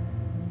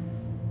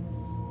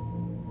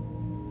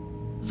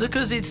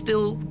 Cukurs is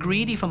still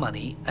greedy for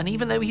money, and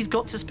even though he's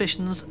got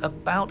suspicions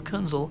about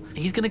Künzle,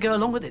 he's going to go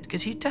along with it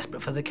because he's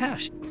desperate for the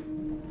cash.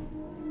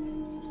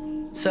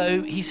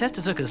 So he says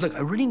to Cukurs, look, I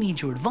really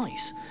need your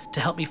advice to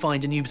help me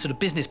find a new sort of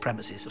business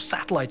premises, a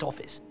satellite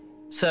office.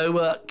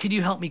 So could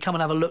you help me come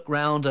and have a look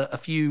round a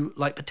few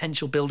like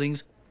potential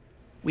buildings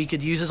we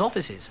could use as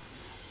offices?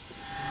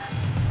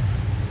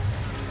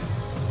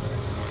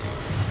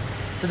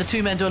 So the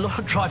two men do a lot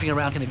of driving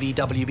around in a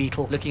VW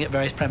Beetle, looking at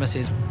various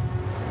premises.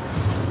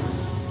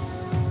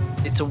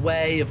 It's a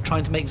way of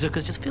trying to make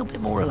Cukurs just feel a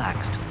bit more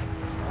relaxed.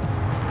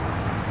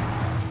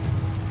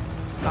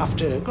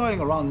 After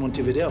going around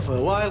Montevideo for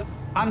a while,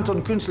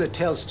 Anton Künzle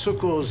tells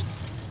Cukurs,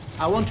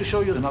 I want to show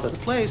you another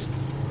place.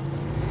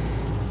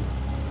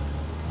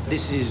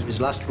 This is his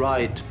last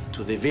ride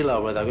to the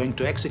villa where they're going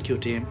to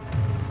execute him.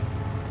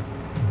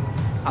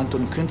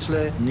 Anton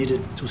Künzle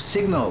needed to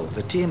signal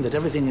the team that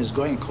everything is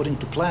going according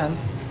to plan.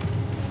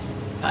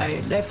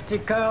 I left the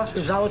car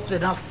without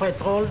enough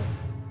petrol.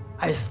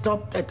 I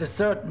stopped at a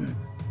certain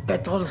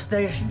petrol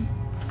station.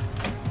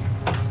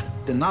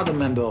 Another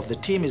member of the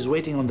team is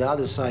waiting on the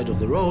other side of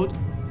the road.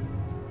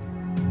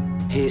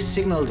 He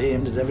signaled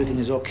him that everything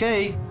is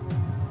okay.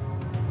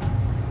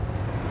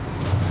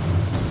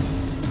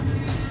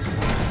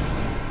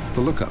 The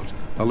lookout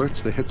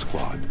alerts the hit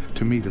squad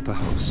to meet at the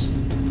house.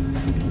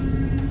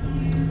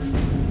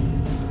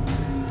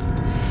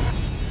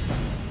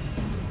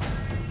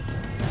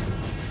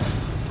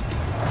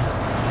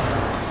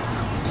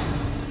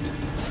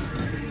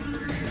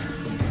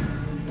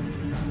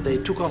 They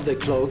took off their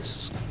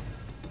clothes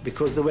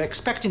because they were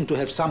expecting to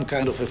have some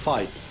kind of a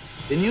fight.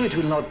 They knew it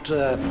will not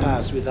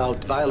pass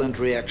without violent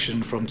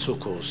reaction from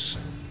Cukurs.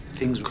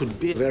 Things could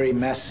be very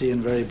messy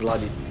and very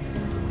bloody.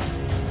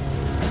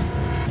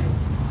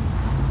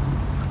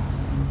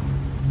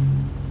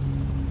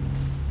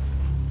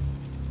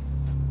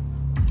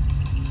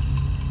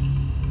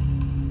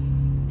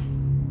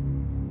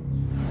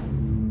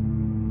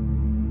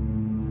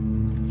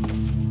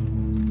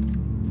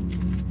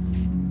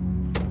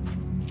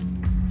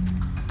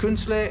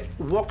 Künzle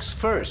walks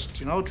first,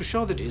 you know, to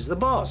show that he's the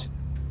boss.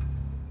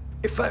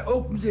 If I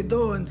open the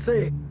door and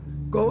say,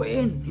 go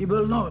in, he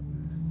will not.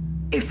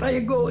 If I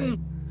go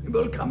in, he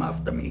will come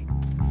after me.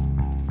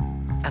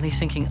 And he's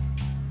thinking,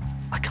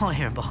 I can't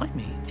hear him behind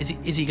me.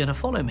 Is he going to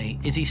follow me?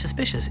 Is he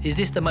suspicious? Is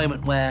this the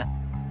moment where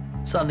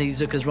suddenly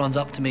Cukurs runs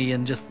up to me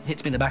and just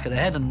hits me in the back of the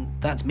head and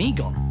that's me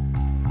gone?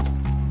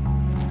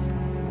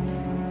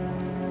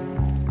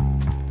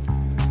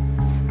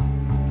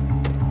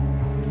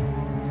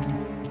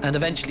 And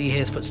eventually he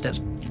hears footsteps.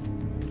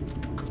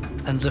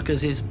 And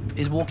Cukurs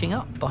is walking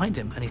up behind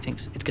him and he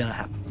thinks it's going to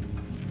happen.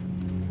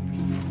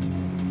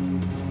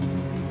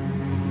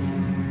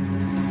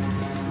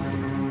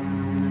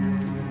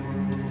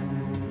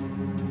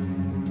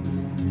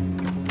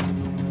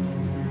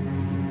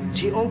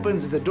 He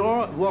opens the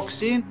door,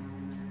 walks in.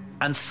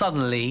 And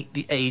suddenly,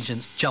 the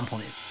agents jump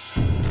on it.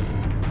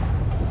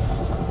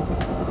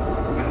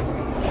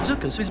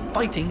 Cukurs is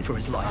fighting for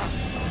his life.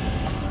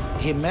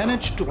 He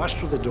managed to rush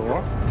through the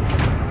door.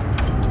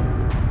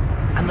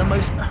 And the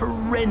most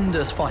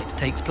horrendous fight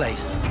takes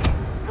place.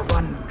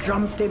 One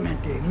jumped him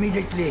and they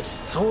immediately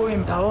threw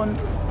him down.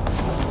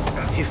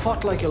 He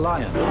fought like a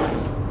lion.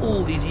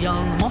 All these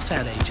young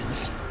Mossad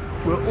agents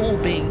were all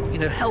being,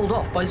 held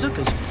off by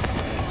Cukurs.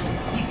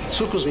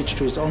 Cukurs reached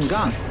to his own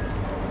gun.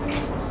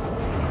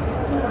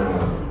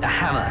 A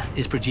hammer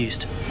is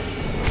produced.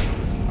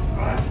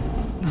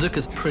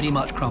 Cukurs pretty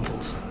much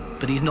crumples,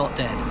 but he's not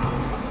dead.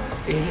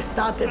 He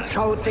started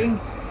shouting,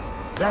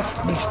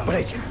 "Lasst mich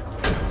sprechen.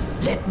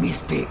 Let me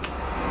speak."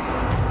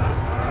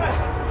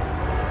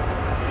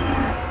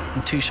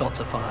 And 2 shots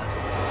are fired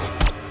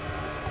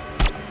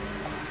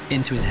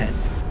into his head.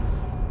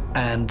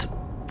 And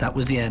that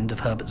was the end of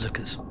Herbert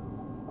Cukurs.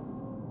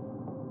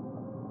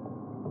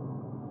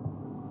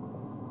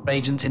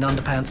 Agents in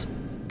underpants,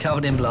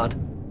 covered in blood,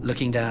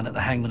 looking down at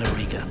the hangman of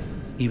Riga.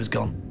 He was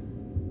gone.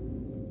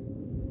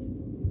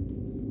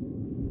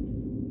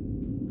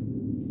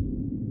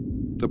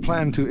 The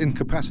plan to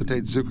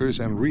incapacitate Cukurs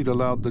and read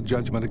aloud the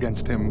judgment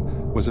against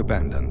him was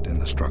abandoned in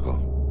the struggle.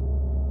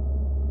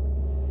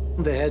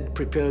 They had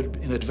prepared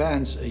in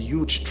advance a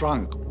huge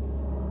trunk.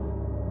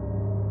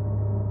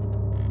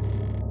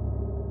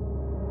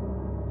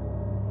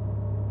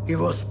 He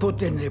was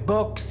put in the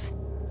box.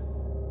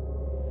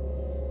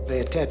 They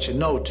attach a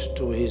note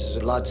to his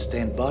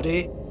blood-stained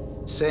body,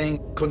 saying,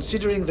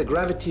 considering the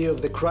gravity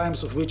of the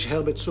crimes of which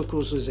Herbert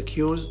Cukurs is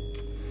accused,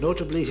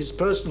 notably his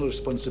personal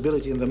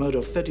responsibility in the murder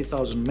of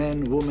 30,000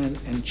 men, women,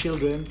 and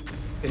children,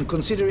 and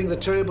considering the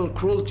terrible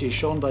cruelty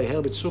shown by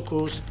Herbert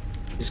Cukurs,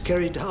 has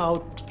carried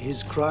out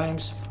his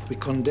crimes, we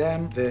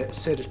condemn the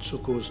said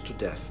Cukurs to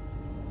death.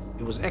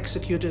 He was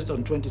executed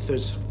on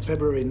 23rd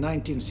February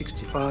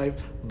 1965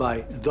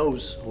 by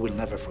those who will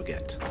never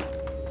forget.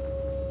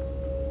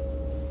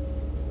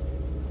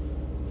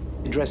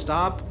 He dressed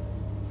up,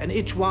 and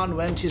each one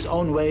went his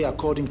own way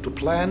according to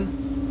plan.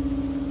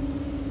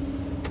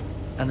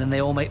 And then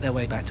they all make their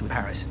way back to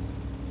Paris.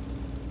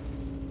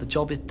 The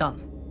job is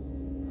done.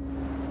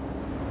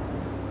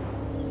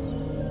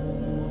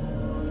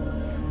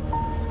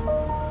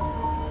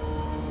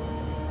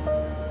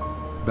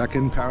 Back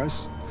in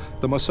Paris,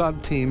 the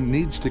Mossad team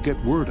needs to get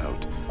word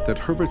out that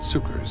Herbert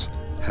Cukurs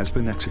has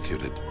been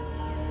executed.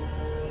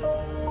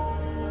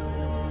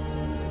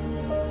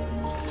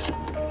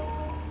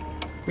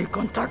 We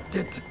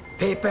contacted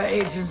paper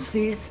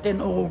agencies in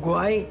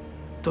Uruguay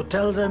to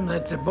tell them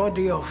that the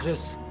body of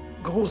this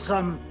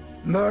gruesome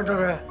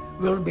murderer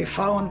will be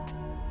found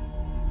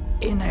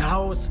in a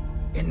house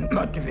in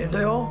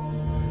Montevideo.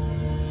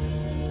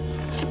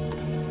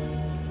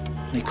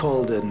 He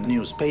called a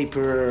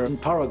newspaper in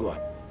Paraguay.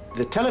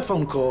 The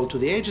telephone call to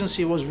the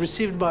agency was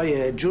received by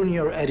a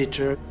junior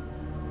editor,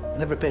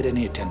 never paid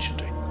any attention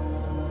to it.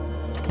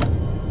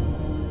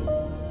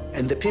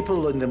 And the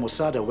people in the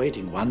Mossad are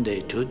waiting 1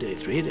 day, 2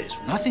 days, 3 days.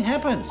 Nothing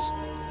happens.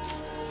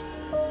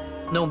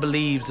 No one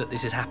believes that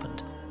this has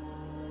happened.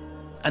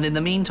 And in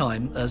the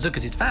meantime,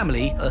 Cukurs'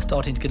 family are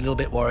starting to get a little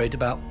bit worried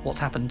about what's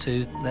happened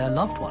to their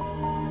loved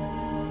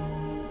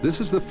one. This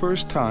is the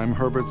first time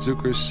Herbert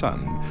Cukurs'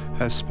 son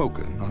has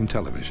spoken on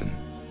television.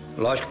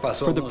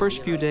 For the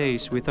first few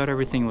days, we thought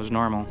everything was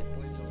normal.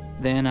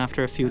 Then,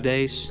 after a few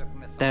days,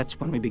 that's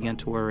when we began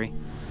to worry.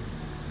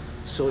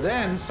 So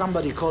then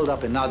somebody called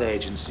up another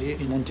agency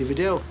in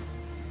Montevideo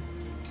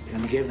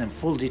and gave them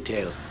full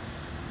details.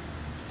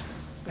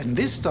 And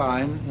this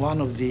time, one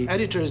of the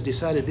editors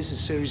decided this is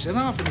serious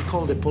enough and he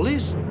called the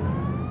police.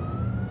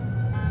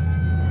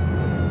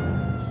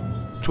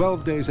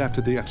 12 days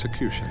after the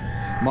execution,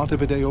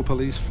 Montevideo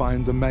police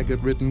find the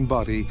maggot-ridden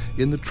body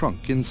in the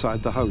trunk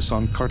inside the house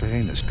on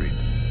Cartagena Street.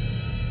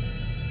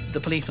 The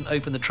policeman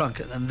opened the trunk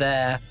and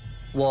there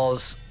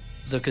was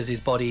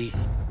Cukurs' body.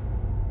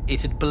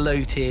 It had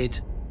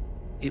bloated.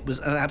 It was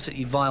an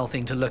absolutely vile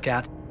thing to look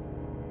at.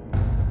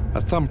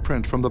 A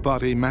thumbprint from the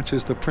body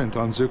matches the print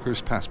on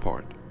Cukurs'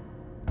 passport.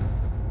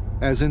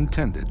 As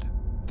intended,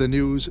 the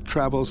news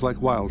travels like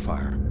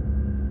wildfire.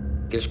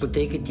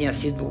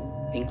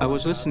 I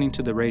was listening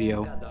to the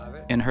radio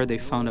and heard they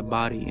found a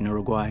body in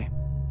Uruguay.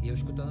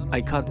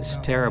 I caught this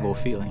terrible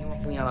feeling.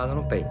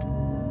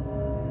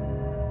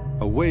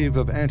 A wave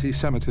of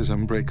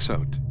anti-Semitism breaks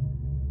out.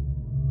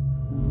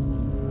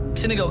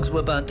 Synagogues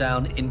were burnt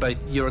down in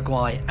both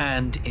Uruguay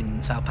and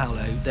in Sao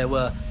Paulo. There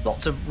were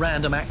lots of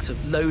random acts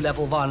of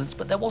low-level violence,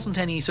 but there wasn't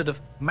any sort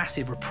of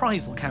massive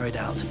reprisal carried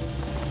out.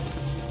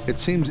 It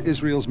seems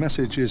Israel's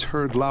message is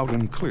heard loud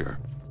and clear.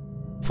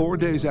 4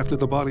 days after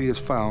the body is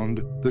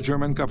found, the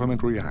German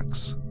government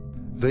reacts.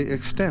 They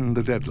extend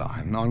the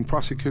deadline on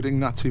prosecuting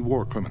Nazi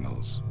war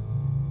criminals.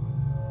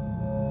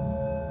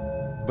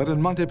 But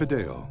in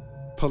Montevideo,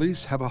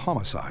 police have a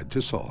homicide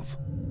to solve.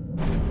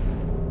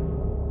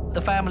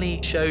 The family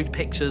showed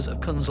pictures of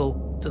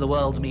Kunzel to the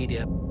world's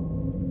media.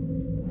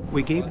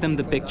 We gave them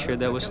the picture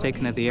that was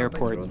taken at the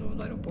airport.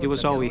 It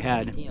was all we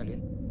had.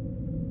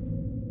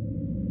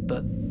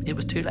 But it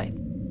was too late.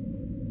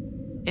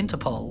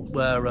 Interpol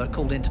were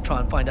called in to try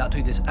and find out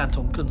who this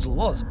Anton Kunzel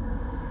was.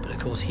 But of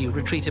course, he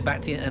retreated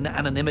back to the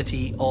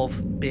anonymity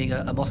of being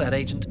a Mossad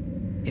agent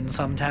in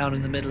some town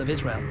in the middle of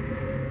Israel.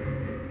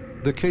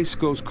 The case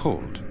goes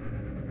cold.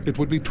 It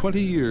would be 20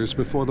 years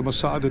before the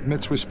Mossad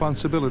admits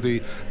responsibility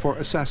for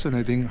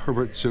assassinating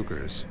Herbert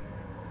Cukurs.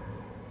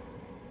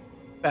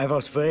 I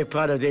was very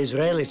proud of the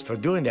Israelis for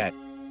doing that.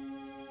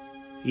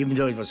 Even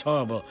though it was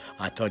horrible,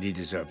 I thought he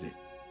deserved it.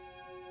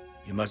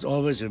 You must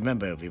always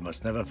remember, we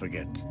must never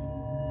forget.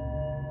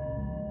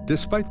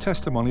 Despite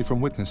testimony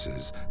from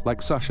witnesses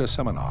like Sasha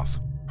Semenov,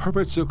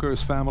 Herbert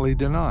Cukurs' family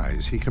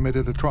denies he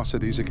committed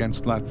atrocities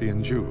against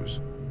Latvian Jews.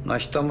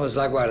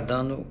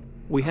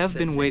 We have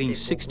been waiting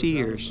 60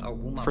 years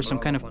for some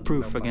kind of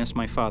proof against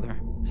my father.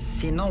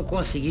 If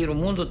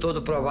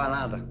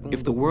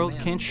the world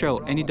can't show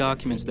any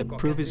documents that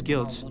prove his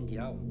guilt,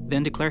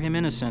 then declare him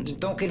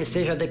innocent.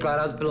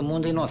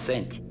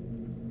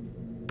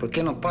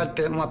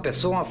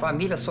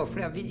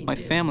 My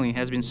family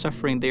has been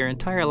suffering their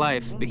entire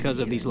life because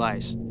of these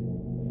lies.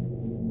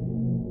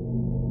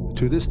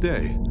 To this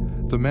day,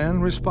 the man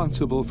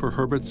responsible for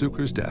Herbert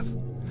Cukurs' death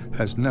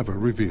has never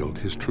revealed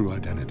his true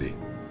identity.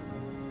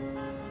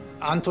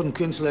 Anton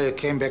Kunzel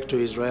came back to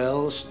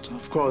Israel.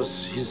 Of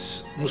course,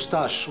 his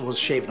mustache was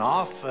shaven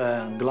off,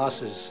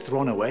 glasses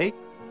thrown away.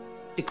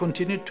 He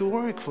continued to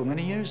work for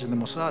many years in the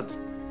Mossad.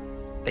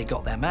 They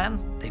got their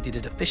man, they did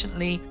it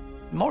efficiently.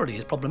 Morally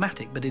it's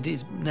problematic, but it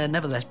is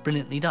nevertheless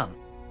brilliantly done.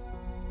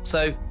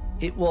 So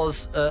it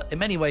was, in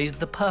many ways,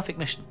 the perfect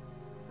mission.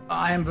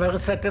 I am very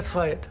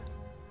satisfied.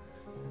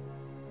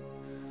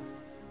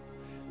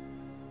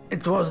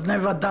 It was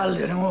never dull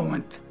in a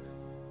moment.